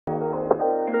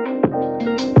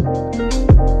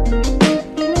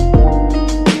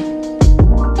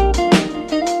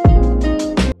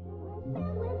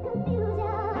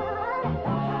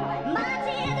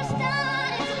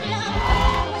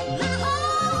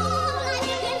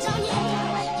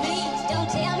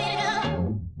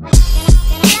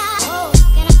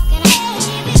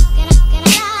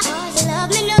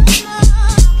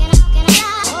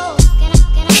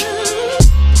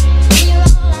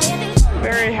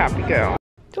happy girl.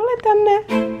 Tule tänne.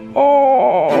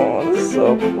 Oh,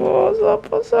 sopo.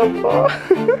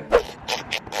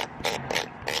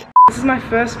 This is my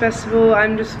first festival.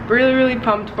 I'm just really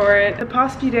pumped for it. The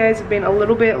past few days have been a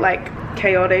little bit like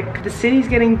chaotic. The city's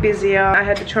getting busier. I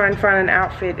had to try and find an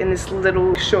outfit in this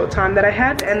little short time that I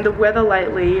had, and the weather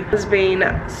lately has been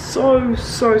so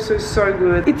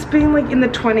good. It's been like in the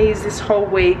 20s this whole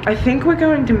week. I think we're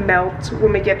going to melt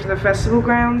when we get to the festival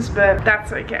grounds, but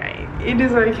that's okay. It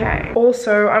is okay.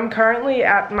 Also, I'm currently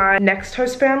at my next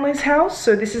host family's house,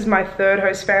 so this is my third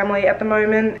host family at the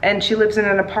moment, and she lives in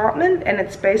an apartment, and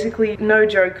it's basically, no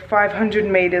joke, 500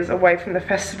 meters away from the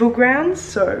festival grounds.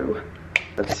 So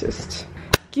let's just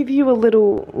give you a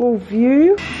little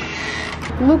view.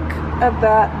 Look at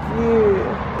that view.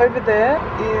 Over there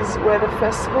is where the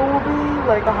festival will be,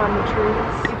 like behind the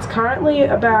trees. It's currently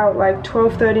about like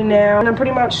 12:30 now, and I'm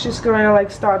pretty much just going to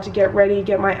like start to get ready,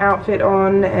 get my outfit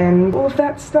on and all of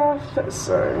that stuff.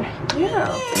 So yeah,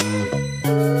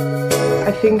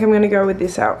 I think I'm gonna go with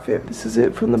this outfit. This is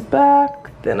it from the back.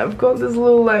 Then I've got this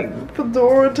little like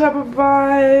fedora type of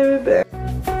vibe.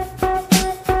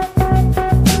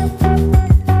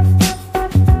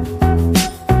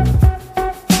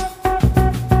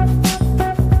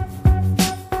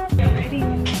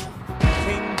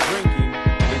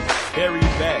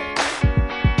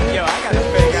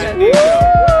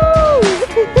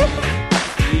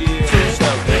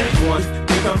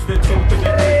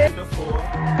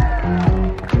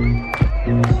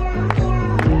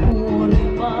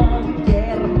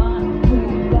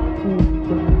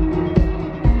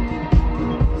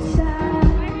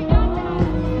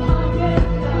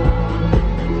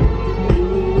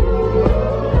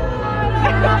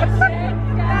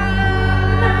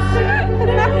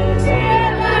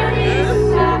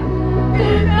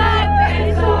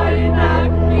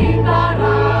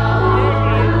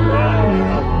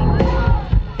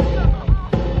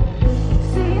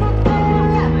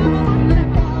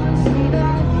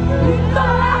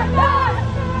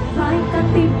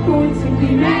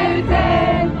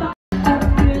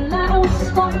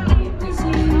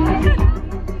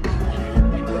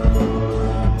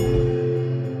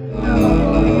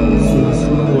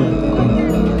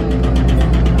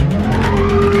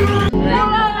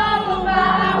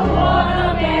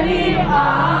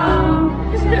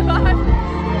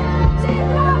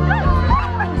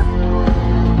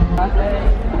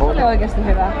 Oikeasti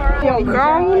hyvä. Joo,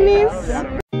 kaunis.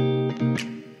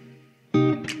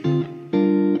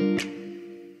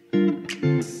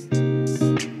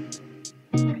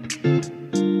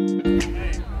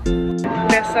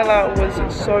 Messala was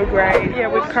so great. Yeah,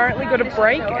 we've currently got a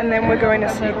break and then we're going to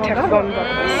see Teflon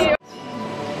Brothers.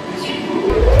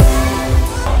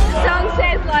 Song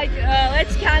says like,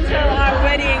 let's cancel our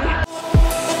wedding.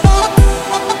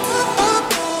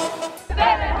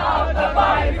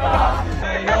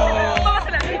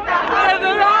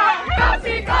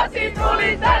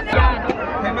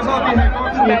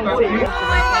 Oh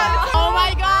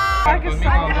my god! I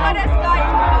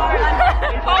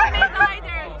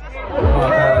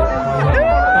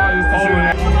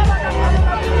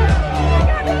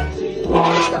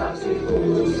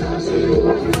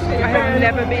have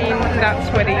never been that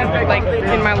sweaty like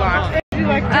in my life.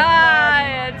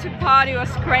 To party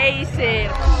was crazy.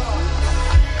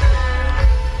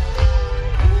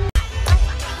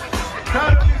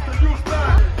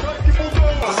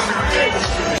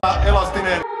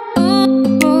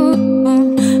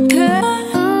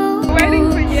 Waiting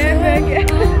for you, Megan.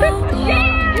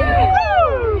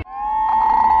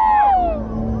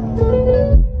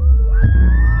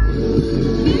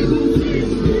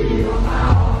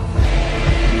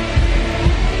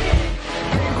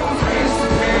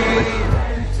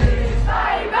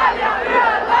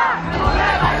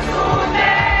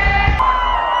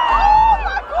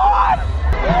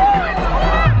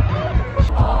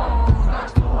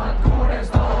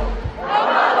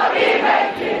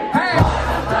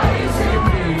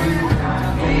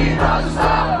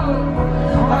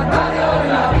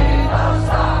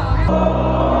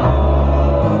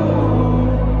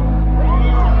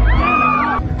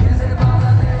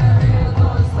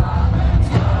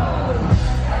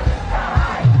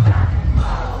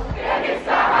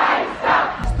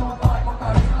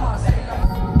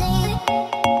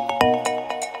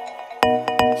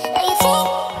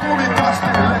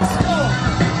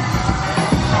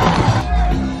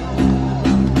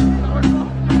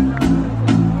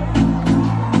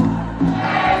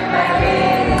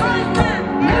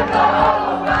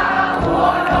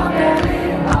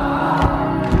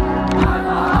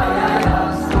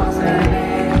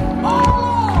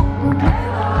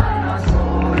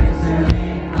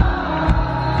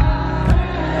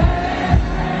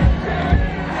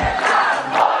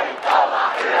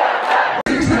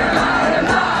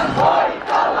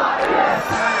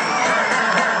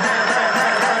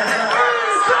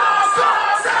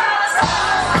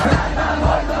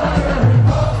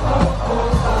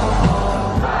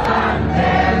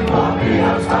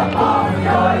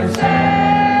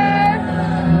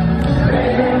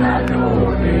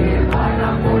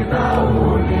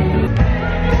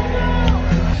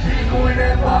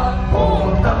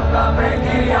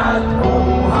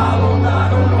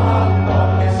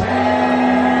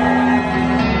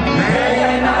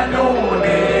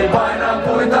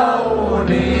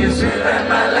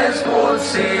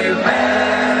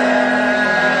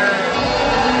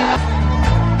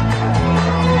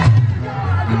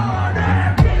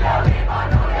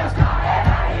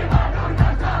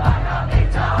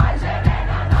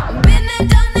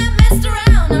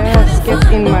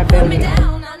 In my belly.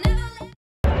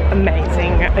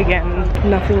 Amazing. Again,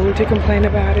 nothing to complain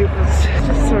about. It was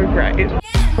just so great. It's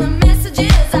gonna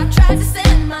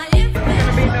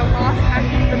be the last act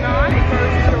of the night. It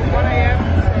goes till 1 AM.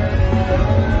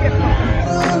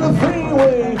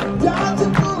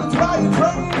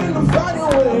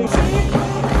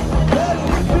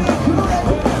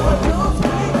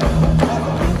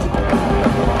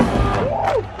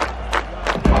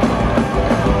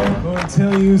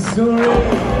 Tell you a story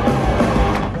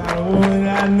about a woman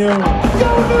I know. Go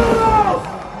Noodles!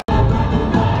 So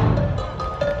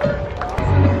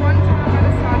the one time I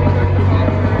decided to go to the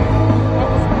bathroom,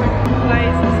 Offspring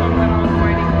plays the song that I was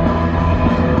waiting for.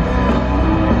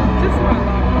 Just my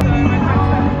luck. So my friends had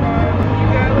to go. You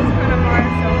girl is kind of by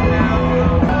herself now.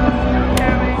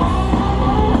 Counting.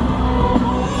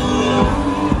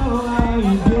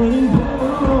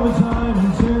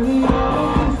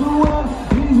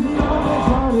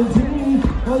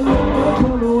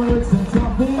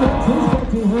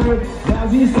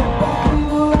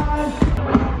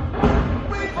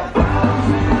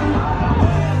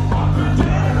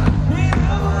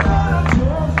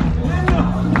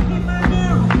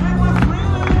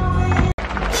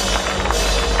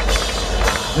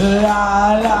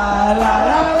 La la la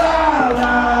la la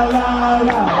la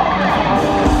la.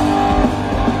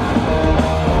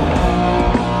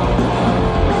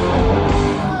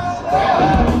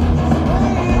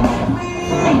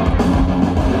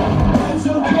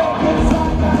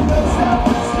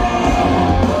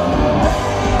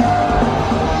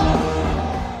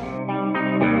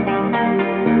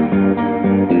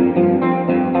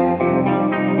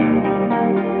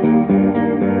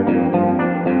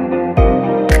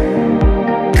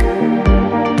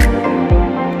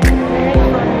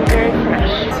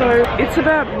 It's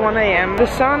about 1 AM. The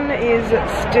sun is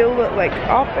still like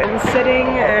up and setting,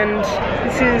 and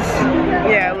this is,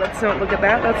 yeah, let's not look at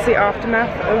that. That's the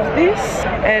aftermath of this.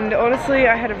 And honestly,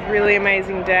 I had a really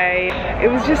amazing day. It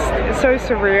was just so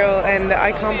surreal, and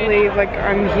I can't believe like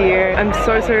I'm here. I'm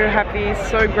so happy,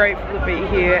 so grateful to be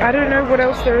here. I don't know what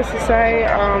else there is to say.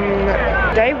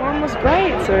 Day one was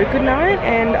great, so good night,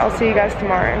 and I'll see you guys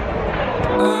tomorrow.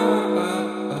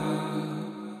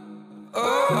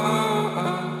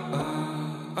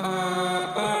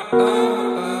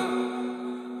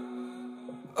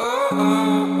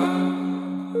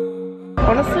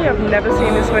 Honestly, I've never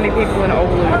seen this many people in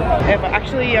Oulu, ever.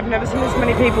 Actually, I've never seen this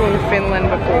many people in Finland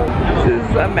before. This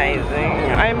is amazing.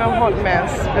 I am a hot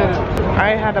mess, but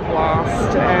I had a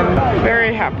blast and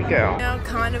very happy girl. Now I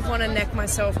kind of want to neck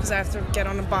myself because I have to get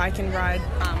on a bike and ride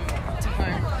up to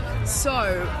home.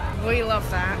 So, we love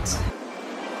that.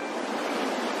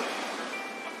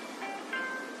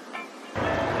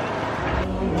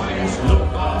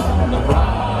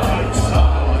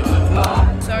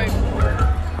 So,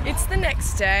 it's the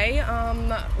next day.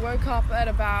 Woke up at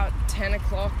about 10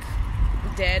 o'clock,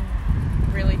 dead,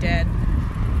 really dead.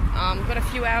 Got a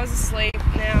few hours of sleep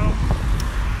now.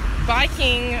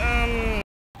 Biking,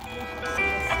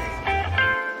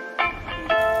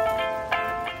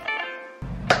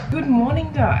 Good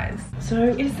morning, guys. So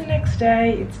it is the next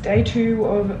day. It's day 2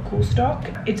 of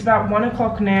QSTOCK. It's about 1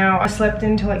 o'clock now. I slept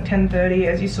until like 10:30,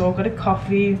 as you saw. Got a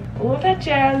coffee, all of that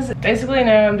jazz. Basically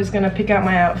now I'm just gonna pick out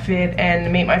my outfit and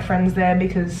meet my friends there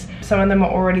because some of them are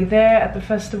already there at the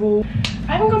festival.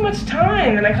 I haven't got much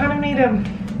time and I kind of need to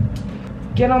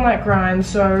get on that grind.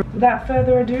 So without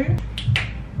further ado,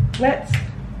 let's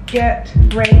get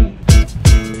ready.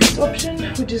 This option,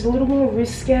 which is a little more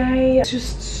risque, it's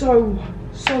just so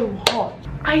hot.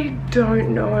 I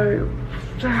don't know.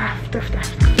 Yeah.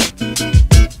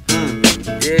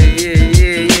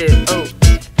 Oh,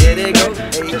 there they go.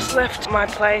 I just left my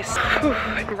place.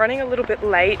 I'm running a little bit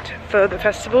late for the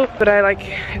festival, but I like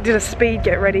did a speed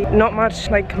get ready. Not much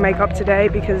like makeup today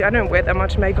because I don't wear that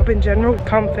much makeup in general.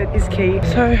 Comfort is key.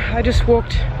 So I just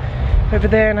walked over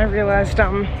there and I realized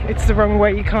it's the wrong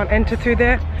way. You can't enter through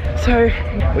there. So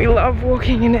we love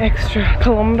walking an extra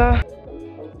kilometer.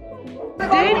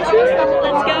 Day 2.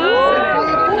 Let's go.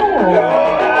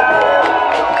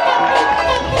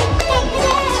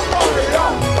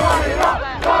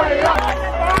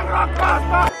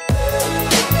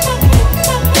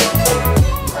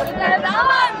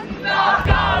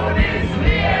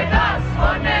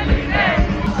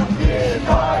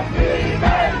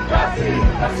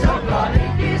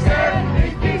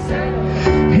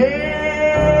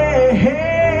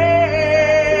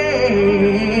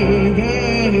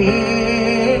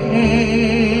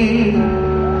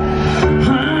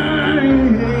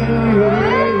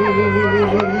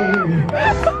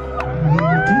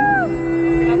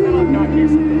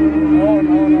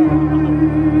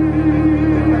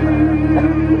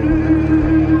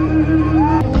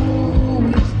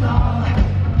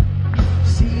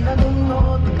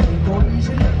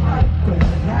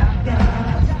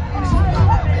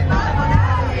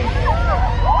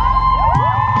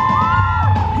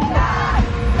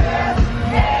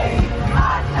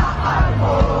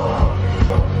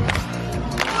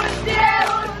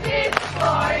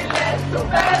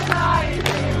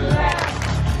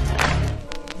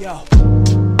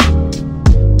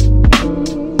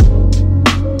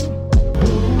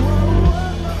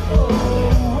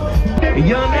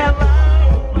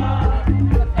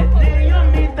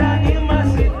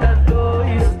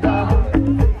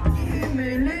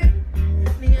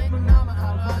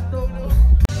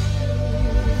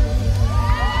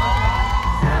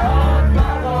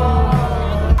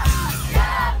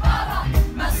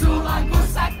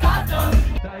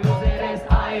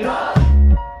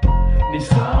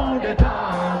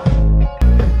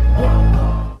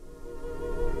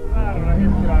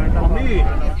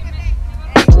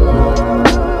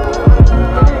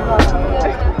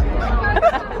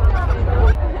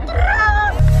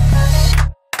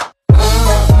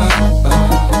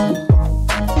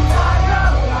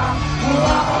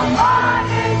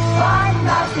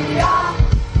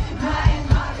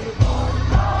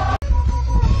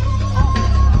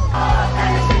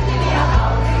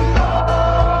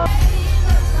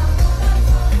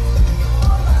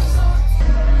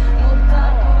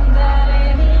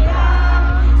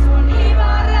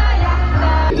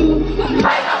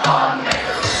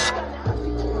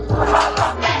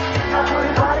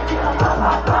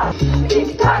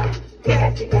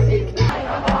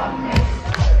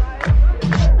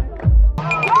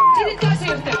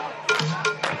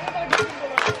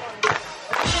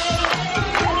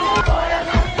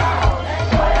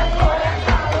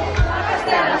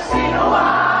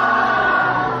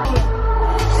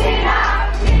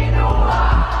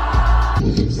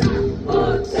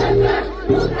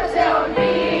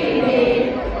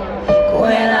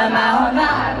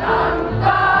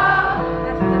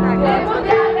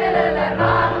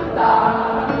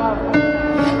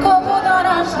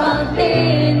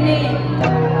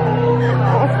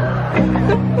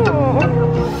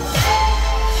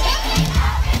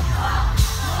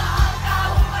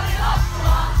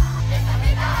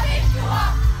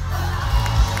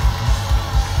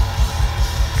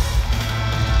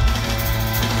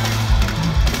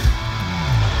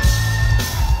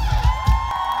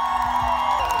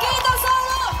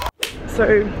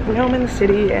 So now I'm in the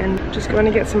city and just going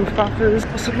to get some fuffers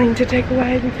or something to take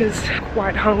away because I'm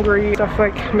quite hungry. Stuff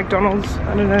like McDonald's,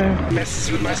 I don't know. Messes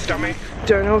with my stomach.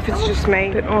 Don't know if it's just me,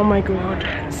 but oh my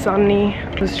god, Sunny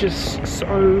was just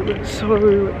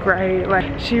so great.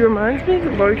 Like, she reminds me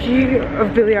low-key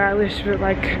of Billie Eilish, but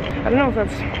like, I don't know if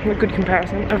that's a good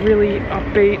comparison. A really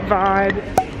upbeat vibe.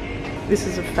 This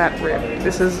is a fat rip.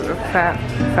 This is a fat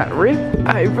rip.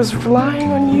 I was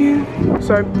relying on you.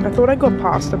 So I thought I got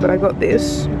pasta, but I got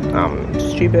this.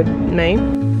 Stupid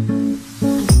name.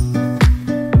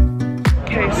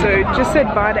 Okay, so just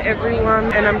said bye to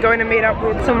everyone, and I'm going to meet up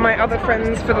with some of my other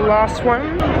friends for the last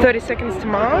one, 30 Seconds to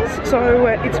Mars. So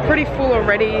it's pretty full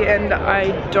already, and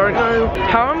I don't know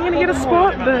how I'm gonna get a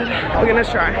spot, but we're gonna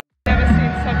try. Never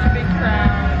seen such a big crowd.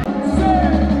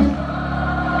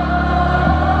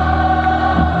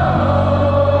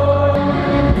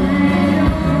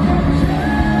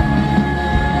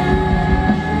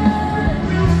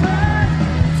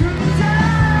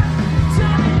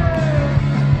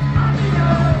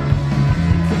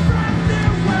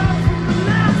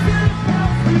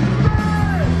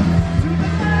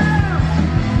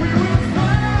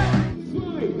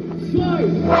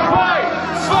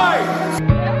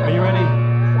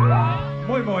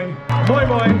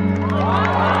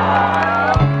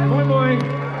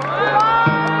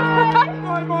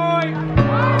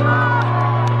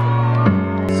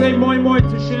 Say moi moi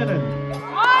to Shannon.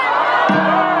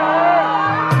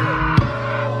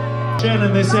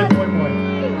 Shannon, they said moi moi.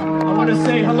 I want to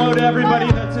say hello to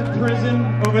everybody that's in prison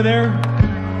over there.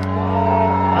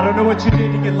 I don't know what you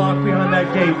did to get locked behind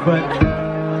that gate, but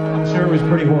I'm sure it was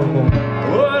pretty horrible.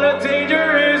 What a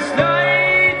dangerous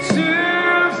night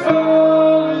to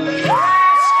fall. Rescue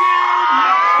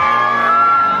my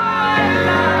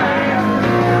life.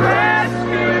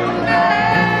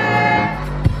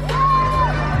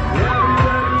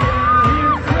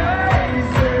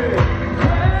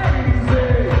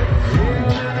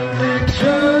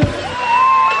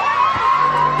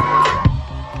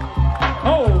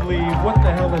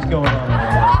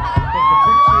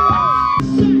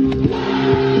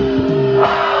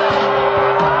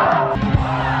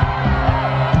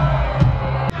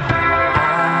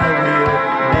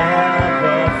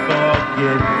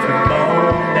 forget the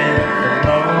moment,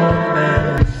 the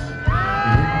moment.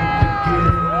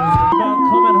 About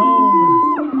coming home.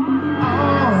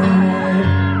 Alright,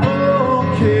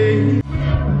 okay.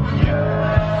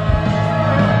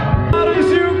 How does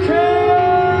you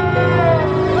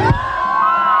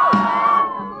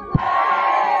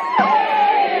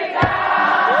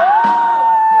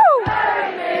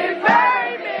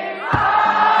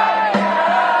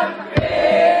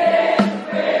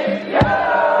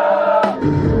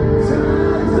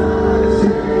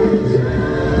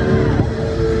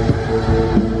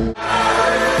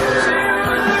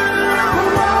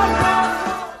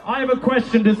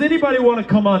question, does anybody want to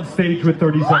come on stage with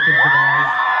 30 seconds of noise?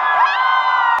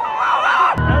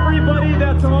 Everybody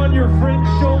that's on your friend's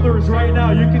shoulders right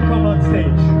now, you can come on stage.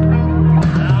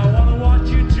 I want to watch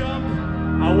you jump.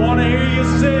 I want to hear you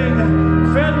sing.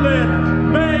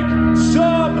 Finland, make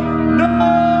some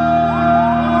noise!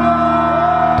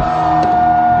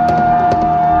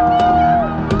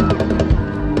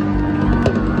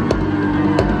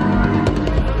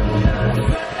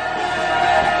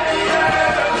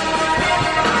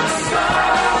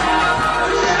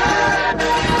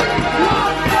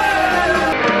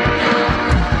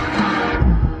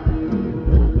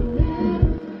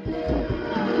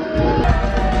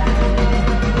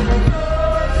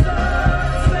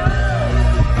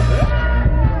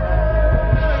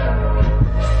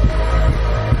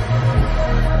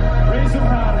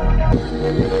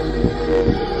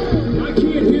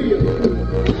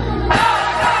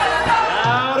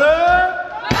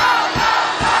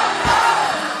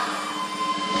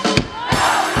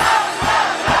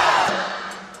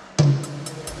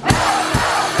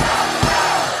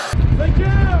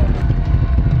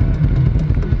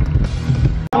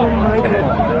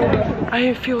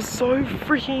 I feel so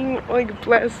freaking like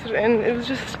blessed, and it was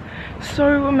just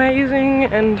so amazing,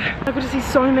 and I got to see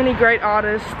so many great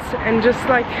artists, and just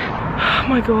like, oh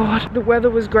my god, the weather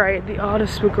was great, the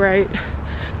artists were great,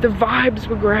 the vibes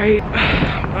were great.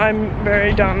 I'm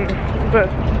very done, but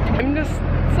I'm just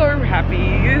so happy.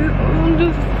 I'm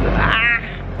just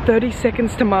 30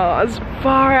 Seconds to Mars,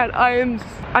 far out.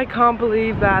 I can't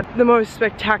believe that. The most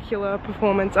spectacular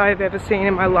performance I've ever seen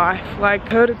in my life.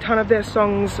 Like, heard a ton of their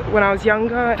songs when I was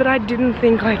younger, but I didn't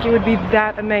think like it would be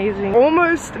that amazing.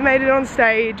 Almost made it on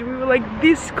stage. We were like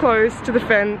this close to the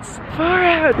fence. Far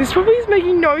out. This probably is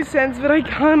making no sense, but I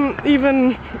can't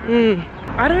even,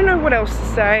 I don't know what else to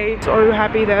say. So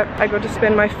happy that I got to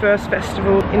spend my first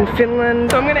festival in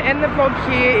Finland. So I'm gonna end the vlog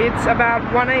here. It's about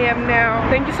 1 AM now.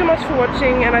 Thank you so much for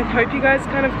watching, and I hope you guys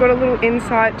kind of got a little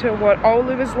insight to what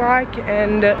Oulu is like,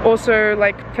 and also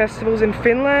like festivals in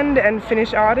Finland and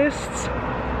Finnish artists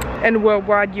and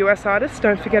worldwide US artists.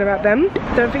 Don't forget about them.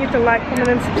 Don't forget to like, comment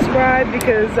and subscribe,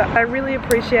 because I really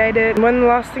appreciate it. And one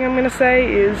last thing I'm gonna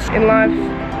say is, in life,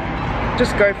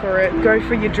 just go for it. Go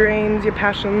for your dreams, your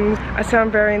passions. I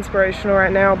sound very inspirational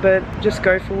right now, but just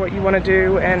go for what you want to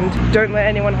do, and don't let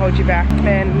anyone hold you back.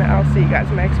 And I'll see you guys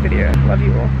in the next video. Love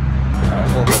you all.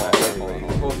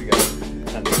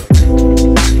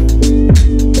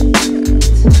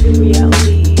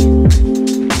 Reality.